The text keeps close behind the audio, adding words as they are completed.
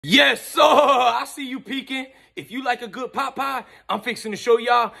Yes, sir. I see you peeking. If you like a good pot pie, I'm fixing to show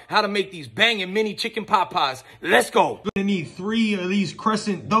y'all how to make these banging mini chicken pot pies. Let's go. You're gonna need 3 of these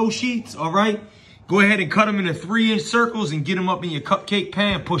crescent dough sheets, all right? Go ahead and cut them into 3-inch circles and get them up in your cupcake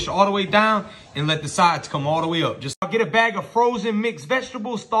pan. Push all the way down and let the sides come all the way up. Just get a bag of frozen mixed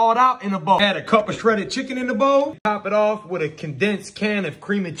vegetables thawed out in a bowl. Add a cup of shredded chicken in the bowl. Top it off with a condensed can of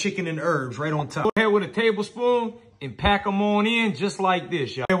cream and chicken and herbs right on top. Go ahead with a tablespoon and pack them on in just like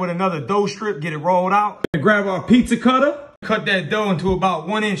this, y'all. With another dough strip, get it rolled out. And grab our pizza cutter. Cut that dough into about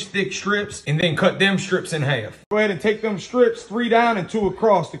 1-inch thick strips and then cut them strips in half. Go ahead and take them strips 3 down and 2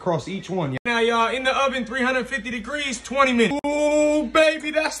 across each one. Now, y'all, in the oven, 350 degrees, 20 minutes. Ooh, baby,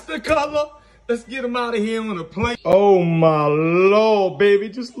 that's the color. Let's get them out of here on a plate. Oh, my Lord, baby.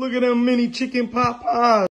 Just look at them mini chicken pot pies.